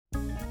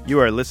You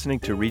are listening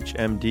to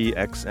ReachMD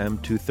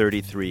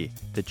XM233,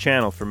 the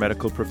channel for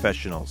medical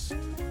professionals.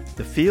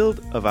 The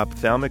field of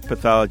ophthalmic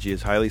pathology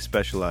is highly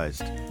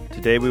specialized.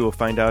 Today we will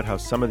find out how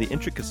some of the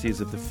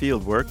intricacies of the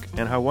field work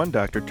and how one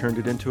doctor turned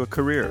it into a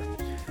career.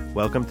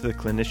 Welcome to the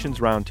Clinicians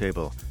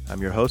Roundtable.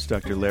 I'm your host,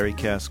 Dr. Larry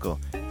Kaskal.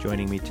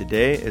 Joining me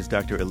today is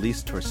Dr.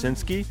 Elise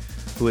Torsinski,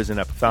 who is an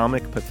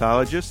ophthalmic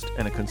pathologist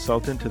and a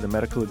consultant to the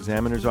Medical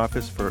Examiner's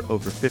Office for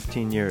over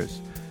 15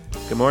 years.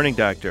 Good morning,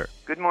 Doctor.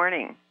 Good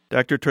morning.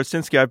 Dr.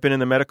 Torsinski, I've been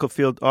in the medical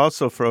field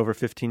also for over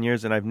 15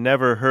 years, and I've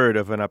never heard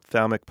of an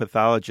ophthalmic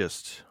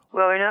pathologist.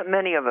 Well, there are not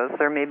many of us.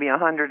 There may be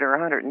 100 or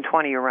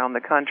 120 around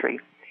the country.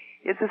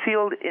 It's a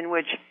field in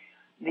which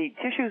the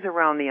tissues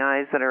around the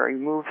eyes that are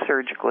removed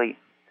surgically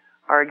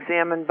are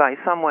examined by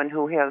someone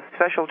who has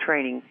special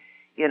training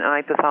in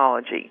eye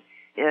pathology.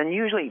 And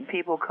usually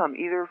people come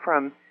either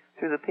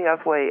through the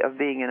pathway of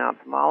being an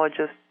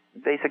ophthalmologist,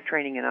 basic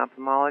training in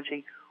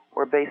ophthalmology,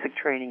 or basic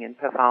training in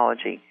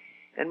pathology.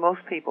 And most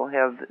people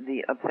have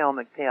the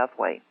ophthalmic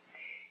pathway.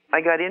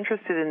 I got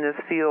interested in this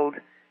field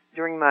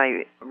during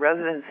my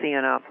residency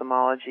in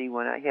ophthalmology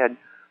when I had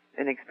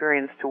an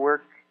experience to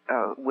work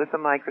with a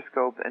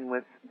microscope and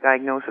with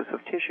diagnosis of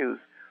tissues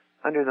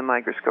under the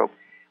microscope.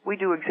 We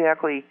do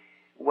exactly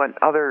what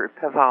other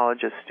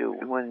pathologists do.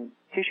 When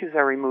tissues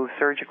are removed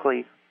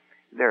surgically,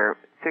 they're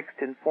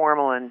fixed in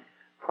formalin,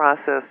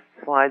 processed,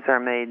 slides are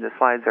made, the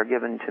slides are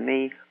given to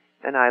me,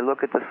 and I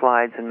look at the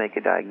slides and make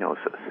a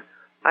diagnosis.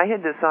 I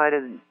had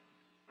decided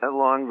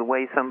along the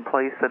way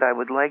someplace that I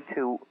would like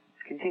to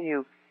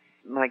continue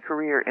my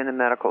career in a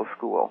medical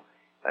school,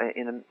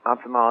 in an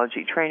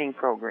ophthalmology training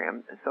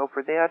program. So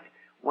for that,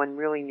 one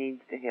really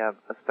needs to have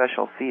a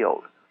special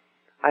field.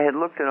 I had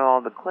looked at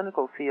all the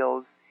clinical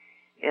fields,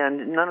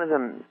 and none of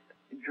them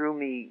drew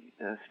me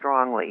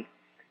strongly,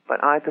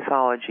 but eye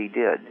pathology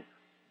did.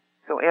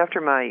 So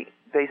after my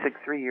basic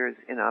 3 years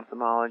in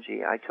ophthalmology,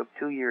 I took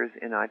 2 years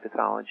in eye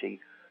pathology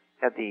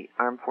at the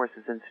Armed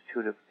Forces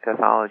Institute of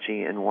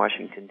Pathology in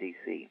Washington,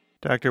 D.C.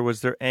 Doctor, was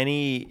there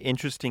any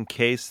interesting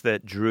case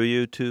that drew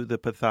you to the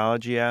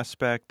pathology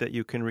aspect that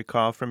you can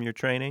recall from your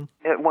training?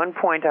 At one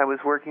point, I was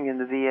working in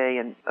the VA,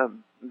 and a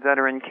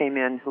veteran came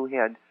in who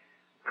had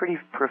pretty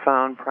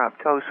profound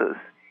proptosis,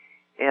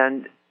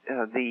 and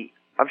the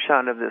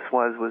upshot of this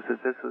was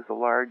that this was a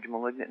large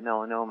malignant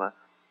melanoma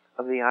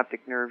of the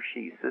optic nerve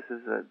sheath. This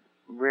is a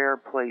rare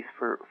place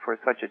for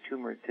such a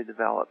tumor to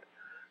develop.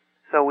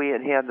 So we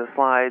had the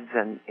slides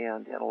and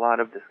had a lot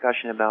of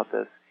discussion about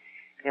this,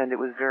 and it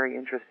was very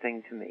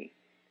interesting to me.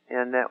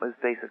 And that was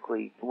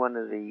basically one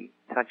of the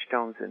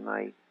touchstones in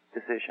my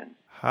decision.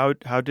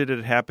 How did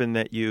it happen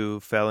that you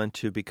fell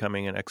into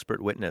becoming an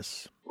expert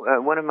witness?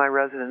 One of my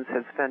residents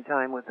had spent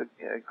time with the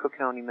Cook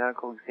County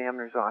Medical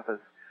Examiner's Office,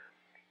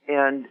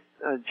 and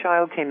a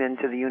child came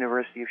into the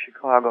University of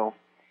Chicago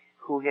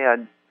who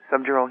had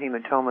subdural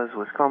hematomas,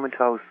 was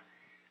comatose,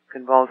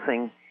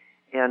 convulsing,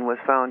 and was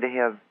found to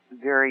have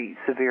very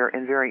severe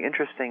and very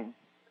interesting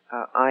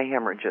eye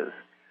hemorrhages.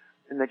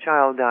 And the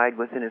child died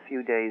within a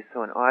few days,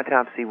 so an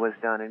autopsy was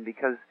done, and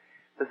because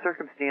the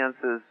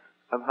circumstances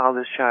of how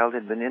this child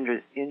had been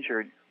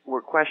injured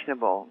were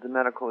questionable, the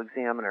medical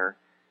examiner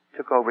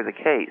took over the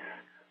case.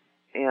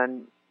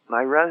 And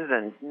my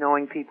resident,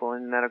 knowing people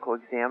in the medical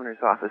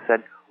examiner's office,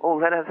 said, "Oh,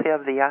 let us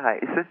have the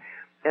eyes."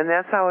 And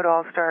that's how it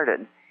all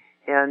started.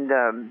 And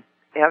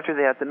after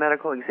that, the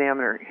medical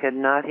examiner had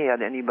not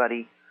had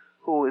anybody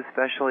who was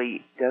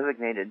specially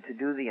designated to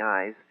do the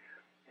eyes,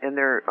 and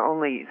there are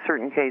only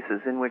certain cases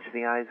in which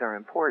the eyes are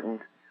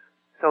important,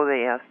 so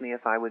they asked me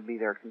if I would be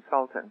their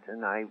consultant,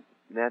 and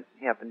that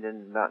happened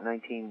in about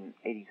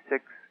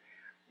 1986,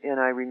 and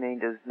I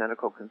remained as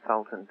medical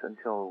consultant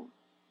until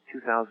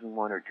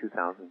 2001 or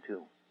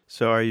 2002.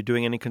 So are you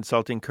doing any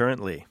consulting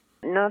currently?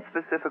 Not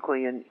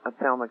specifically in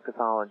ophthalmic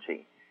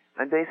pathology.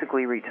 I'm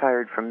basically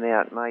retired from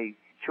that. My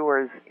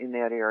chores in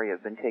that area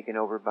have been taken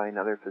over by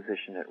another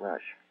physician at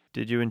Rush.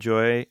 Did you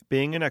enjoy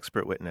being an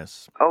expert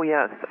witness? Oh,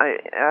 yes.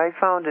 I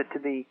found it to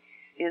be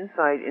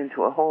insight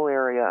into a whole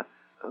area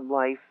of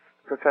life,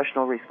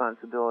 professional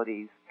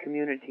responsibilities,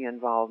 community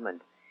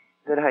involvement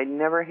that I'd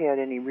never had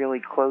any really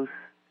close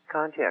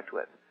contact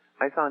with.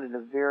 I found it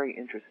a very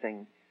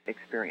interesting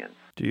experience.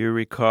 Do you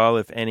recall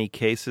if any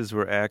cases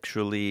were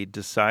actually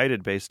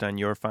decided based on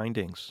your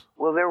findings?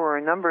 Well, there were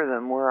a number of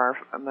them where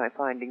my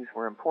findings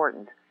were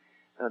important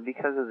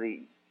because of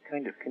the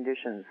kind of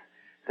conditions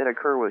that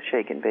occur with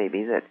shaken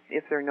baby, that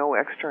if there are no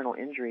external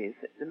injuries,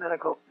 the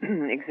medical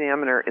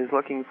examiner is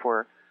looking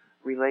for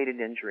related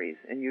injuries,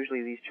 and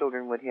usually these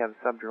children would have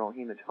subdural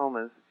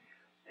hematomas,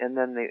 and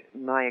then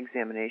my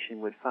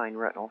examination would find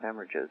retinal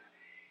hemorrhages.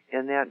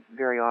 And that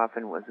very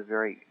often was a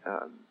very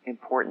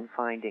important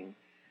finding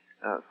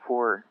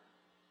for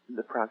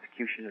the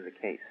prosecution of the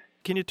case.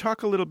 Can you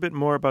talk a little bit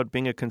more about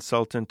being a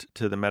consultant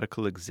to the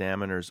medical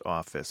examiner's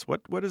office?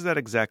 What does that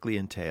exactly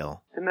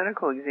entail? The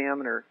medical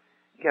examiner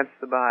gets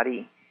the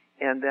body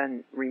and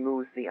then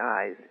removes the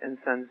eyes and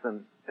sends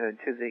them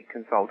to the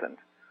consultant.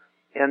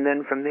 And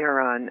then from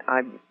there on,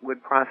 I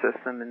would process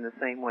them in the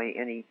same way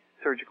any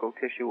surgical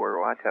tissue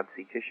or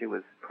autopsy tissue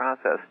is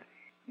processed,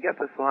 get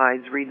the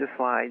slides, read the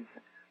slides,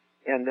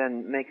 and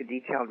then make a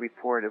detailed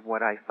report of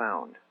what I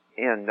found.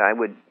 And I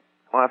would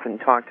often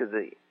talk to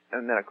the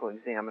medical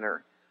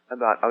examiner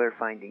about other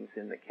findings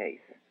in the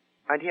case.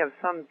 I'd have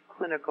some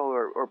clinical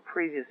or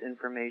previous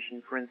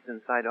information. For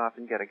instance, I'd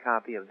often get a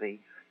copy of the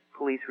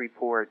police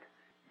report,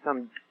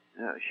 some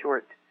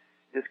short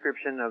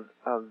description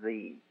of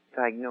the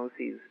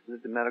diagnoses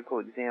that the medical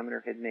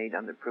examiner had made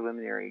on the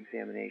preliminary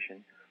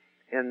examination,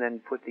 and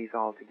then put these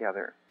all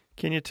together.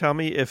 Can you tell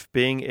me if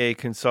being a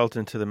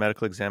consultant to the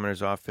medical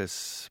examiner's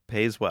office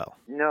pays well?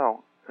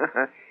 No.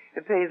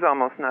 It pays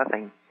almost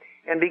nothing.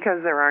 And because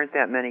there aren't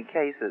that many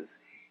cases,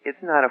 it's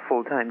not a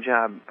full-time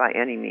job by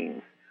any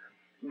means.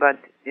 But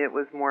it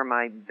was more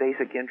my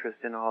basic interest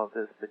in all of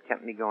this that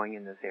kept me going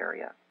in this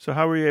area. So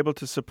how were you able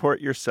to support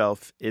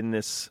yourself in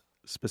this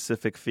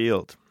specific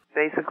field?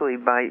 Basically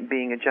by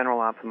being a general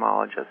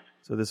ophthalmologist.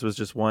 So this was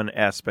just one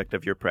aspect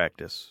of your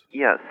practice?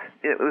 Yes,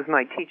 it was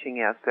my teaching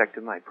aspect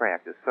of my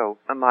practice. So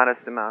a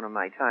modest amount of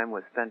my time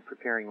was spent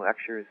preparing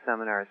lectures,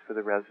 seminars for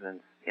the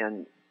residents,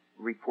 and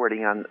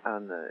reporting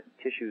on the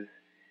tissues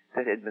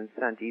that had been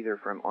sent either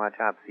from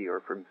autopsy or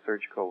from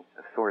surgical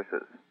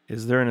sources.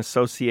 Is there an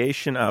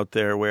association out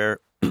there where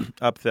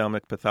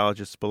ophthalmic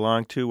pathologists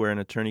belong to, where an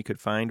attorney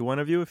could find one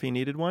of you if he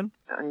needed one?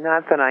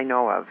 Not that I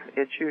know of.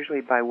 It's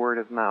usually by word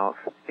of mouth.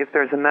 If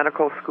there's a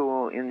medical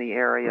school in the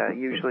area,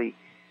 usually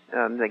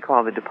they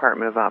call the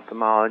Department of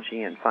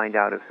Ophthalmology and find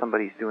out if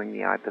somebody's doing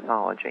the eye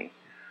pathology.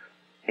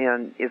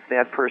 And if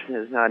that person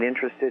is not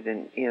interested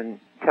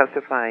in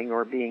testifying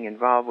or being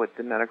involved with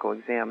the medical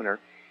examiner,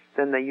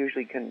 then they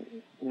usually can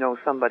know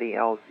somebody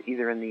else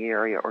either in the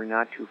area or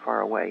not too far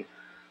away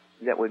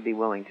that would be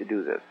willing to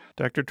do this.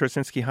 Dr.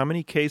 Torczynski, how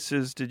many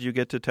cases did you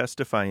get to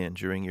testify in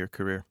during your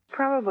career?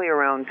 Probably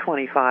around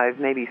 25,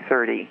 maybe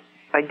 30.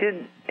 I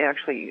did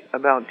actually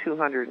about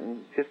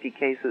 250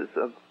 cases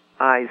of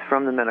eyes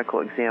from the medical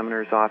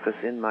examiner's office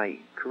in my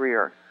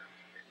career,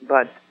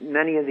 but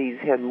many of these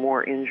had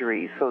more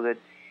injuries, so that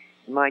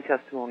my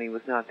testimony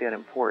was not that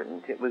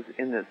important. It was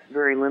in this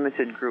very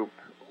limited group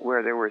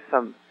where there were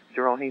some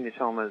subdural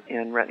hematomas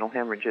and retinal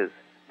hemorrhages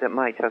that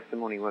my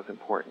testimony was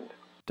important.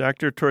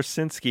 Dr.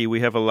 Torczynski, we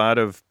have a lot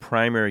of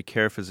primary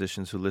care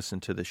physicians who listen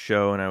to the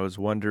show, and I was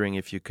wondering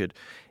if you could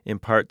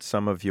impart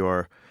some of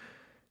your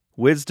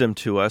wisdom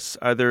to us.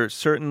 Are there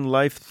certain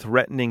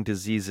life-threatening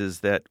diseases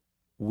that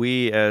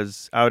we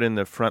as out in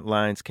the front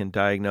lines can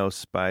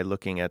diagnose by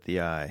looking at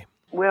the eye?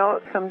 Well,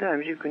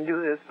 sometimes you can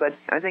do this, but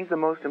I think the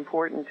most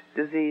important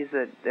disease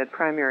that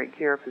primary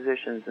care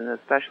physicians and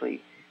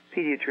especially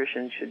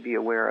pediatricians should be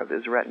aware of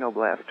is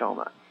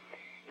retinoblastoma.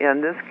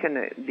 And this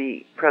can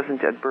be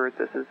present at birth.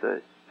 This is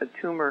a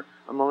tumor,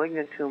 a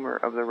malignant tumor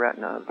of the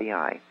retina of the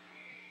eye.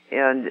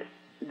 And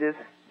this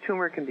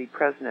tumor can be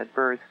present at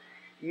birth,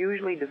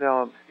 usually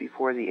develops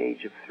before the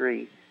age of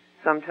 3.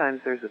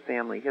 Sometimes there's a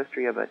family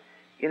history of it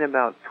in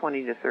about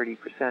 20 to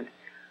 30%,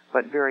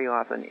 but very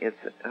often it's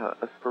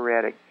a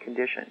sporadic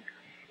condition.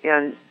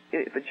 And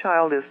if a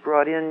child is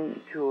brought in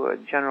to a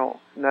general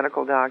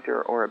medical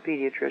doctor or a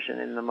pediatrician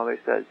and the mother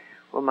says,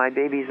 well, my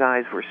baby's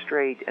eyes were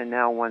straight and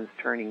now one's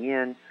turning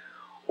in,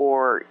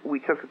 or we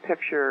took a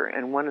picture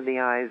and one of the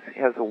eyes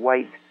has a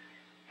white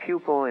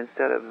pupil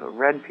instead of a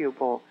red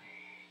pupil,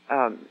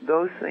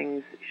 those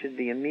things should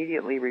be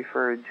immediately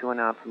referred to an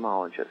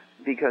ophthalmologist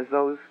because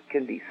those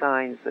can be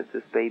signs that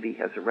this baby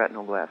has a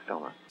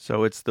retinoblastoma.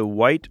 So it's the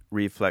white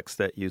reflex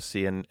that you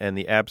see and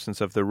the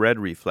absence of the red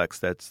reflex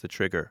that's the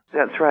trigger.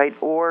 That's right,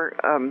 or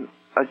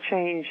a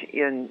change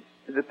in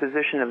the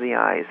position of the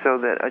eye so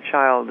that a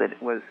child that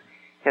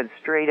had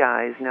straight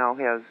eyes now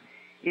has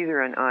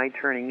either an eye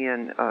turning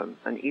in,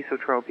 an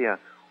esotropia,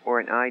 or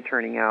an eye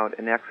turning out,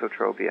 an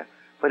exotropia.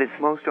 But it's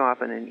most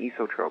often an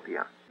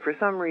esotropia. For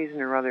some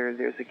reason or other,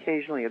 there's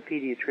occasionally a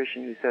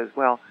pediatrician who says,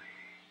 well,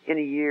 in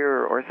a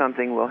year or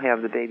something, we'll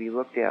have the baby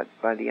looked at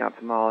by the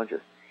ophthalmologist.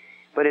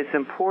 But it's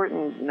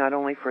important not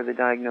only for the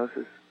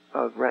diagnosis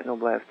of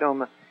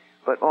retinoblastoma,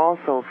 but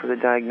also for the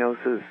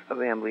diagnosis of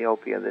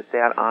amblyopia,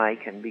 that eye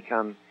can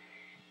become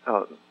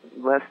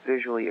less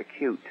visually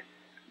acute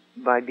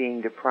by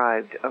being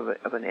deprived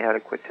of an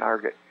adequate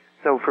target.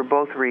 So for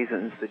both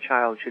reasons, the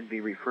child should be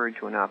referred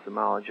to an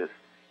ophthalmologist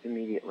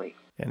immediately.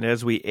 And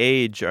as we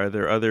age, are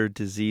there other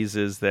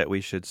diseases that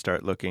we should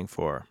start looking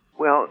for?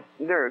 Well,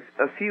 there are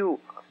a few.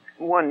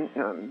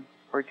 One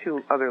or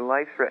two other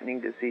life-threatening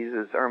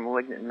diseases are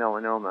malignant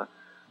melanoma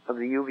of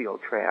the uveal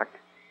tract,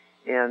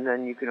 and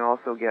then you can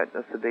also get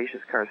a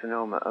sebaceous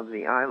carcinoma of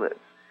the eyelids.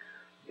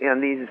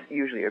 And these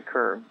usually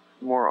occur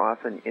more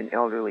often in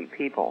elderly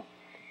people.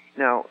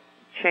 Now,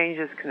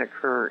 changes can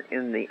occur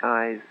in the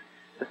eyes,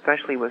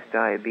 especially with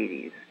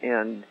diabetes,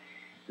 and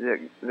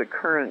the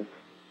current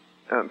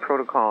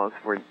protocols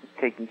for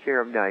taking care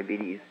of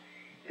diabetes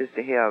is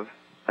to have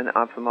an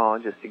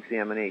ophthalmologist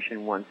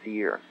examination once a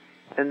year.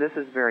 And this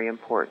is very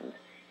important.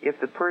 If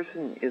the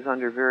person is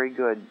under very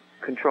good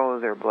control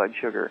of their blood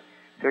sugar,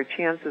 their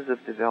chances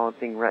of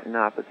developing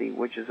retinopathy,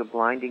 which is a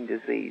blinding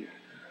disease,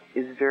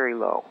 is very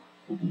low.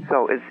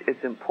 So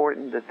it's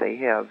important that they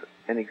have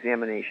an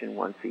examination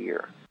once a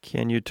year.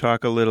 Can you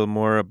talk a little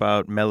more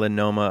about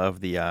melanoma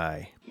of the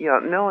eye? Yeah,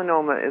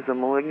 melanoma is a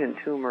malignant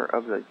tumor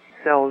of the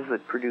cells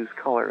that produce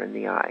color in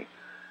the eye.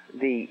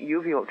 The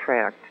uveal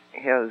tract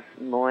has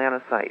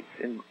melanocytes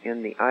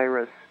in the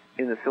iris,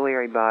 in the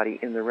ciliary body,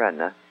 in the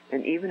retina,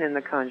 and even in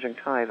the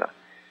conjunctiva.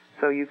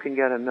 So you can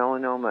get a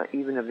melanoma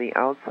even of the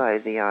outside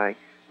of the eye,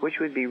 which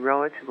would be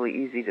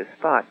relatively easy to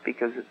spot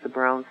because it's a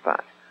brown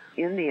spot.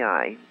 In the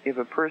eye, if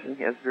a person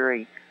has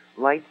very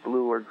light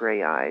blue or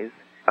gray eyes,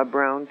 a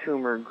brown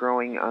tumor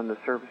growing on the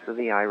surface of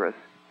the iris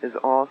is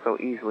also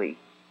easily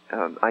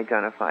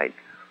identified.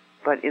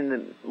 But in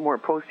the more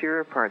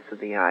posterior parts of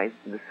the eye,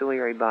 the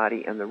ciliary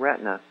body and the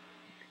retina,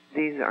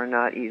 these are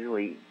not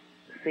easily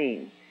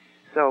seen.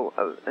 So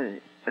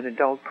an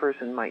adult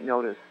person might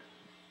notice,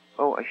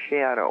 a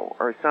shadow,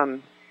 or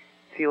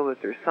feel that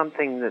there's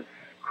something that's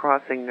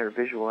crossing their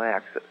visual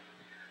axis.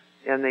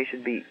 And they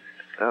should be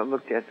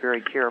looked at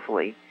very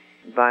carefully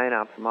by an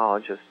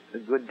ophthalmologist, a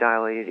good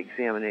dilated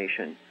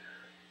examination,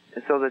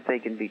 so that they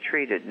can be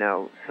treated.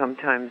 Now,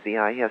 sometimes the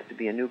eye has to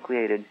be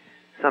enucleated.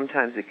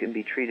 Sometimes it can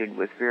be treated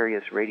with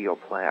various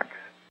radioplaques.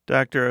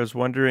 Doctor, I was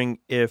wondering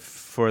if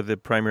for the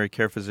primary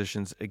care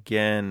physicians,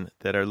 again,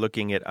 that are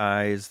looking at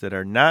eyes that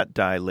are not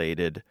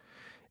dilated,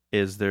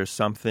 is there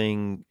some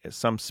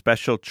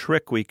special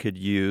trick we could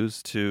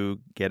use to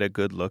get a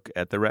good look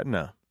at the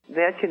retina?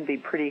 That can be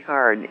pretty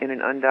hard in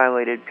an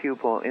undilated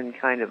pupil in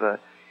kind of a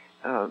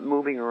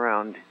moving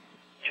around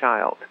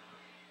child.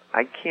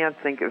 I can't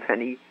think of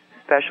any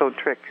special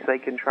tricks they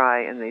can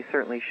try, and they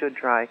certainly should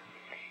try.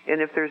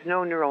 And if there's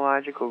no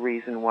neurological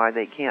reason why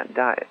they can't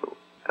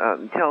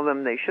tell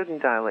them they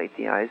shouldn't dilate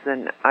the eyes,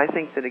 then I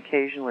think that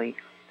occasionally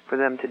for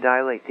them to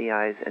dilate the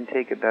eyes and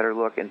take a better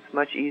look, and it's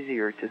much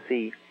easier to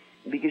see,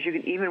 because you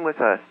can, even with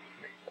a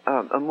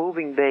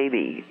moving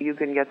baby, you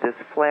can get this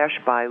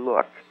flash-by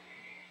look,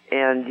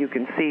 and you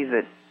can see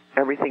that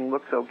everything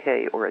looks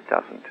okay or it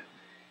doesn't.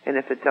 And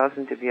if it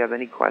doesn't, if you have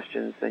any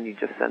questions, then you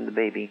just send the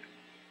baby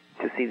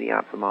to see the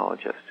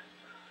ophthalmologist.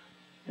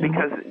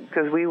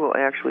 Because we will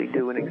actually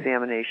do an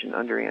examination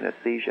under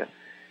anesthesia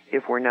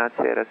if we're not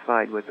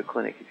satisfied with the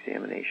clinic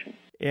examination.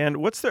 And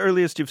what's the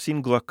earliest you've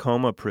seen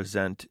glaucoma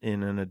present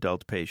in an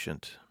adult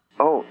patient?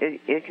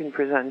 It can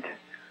present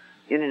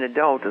in an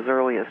adult as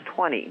early as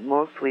 20.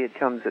 Mostly it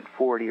comes at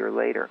 40 or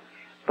later.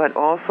 But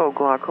also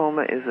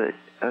glaucoma is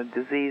a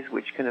disease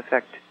which can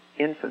affect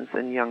infants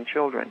and young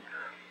children.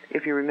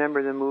 If you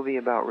remember the movie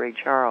about Ray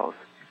Charles,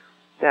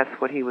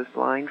 that's what he was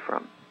blind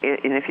from.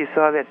 And if you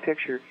saw that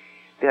picture,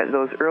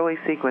 those early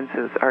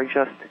sequences are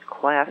just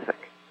classic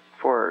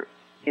for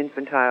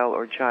infantile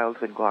or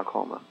childhood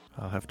glaucoma.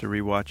 I'll have to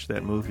rewatch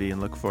that movie and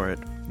look for it.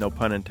 No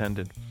pun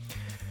intended.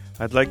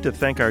 I'd like to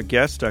thank our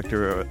guest,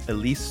 Dr.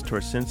 Elise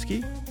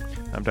Torsinski.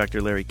 I'm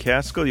Dr. Larry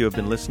Caskell. You have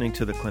been listening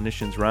to the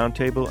Clinicians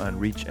Roundtable on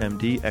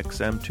ReachMD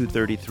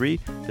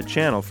XM233, the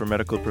channel for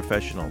medical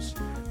professionals.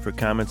 For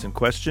comments and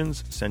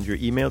questions, send your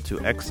email to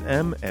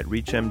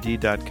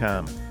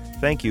xm@reachmd.com.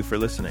 Thank you for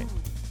listening.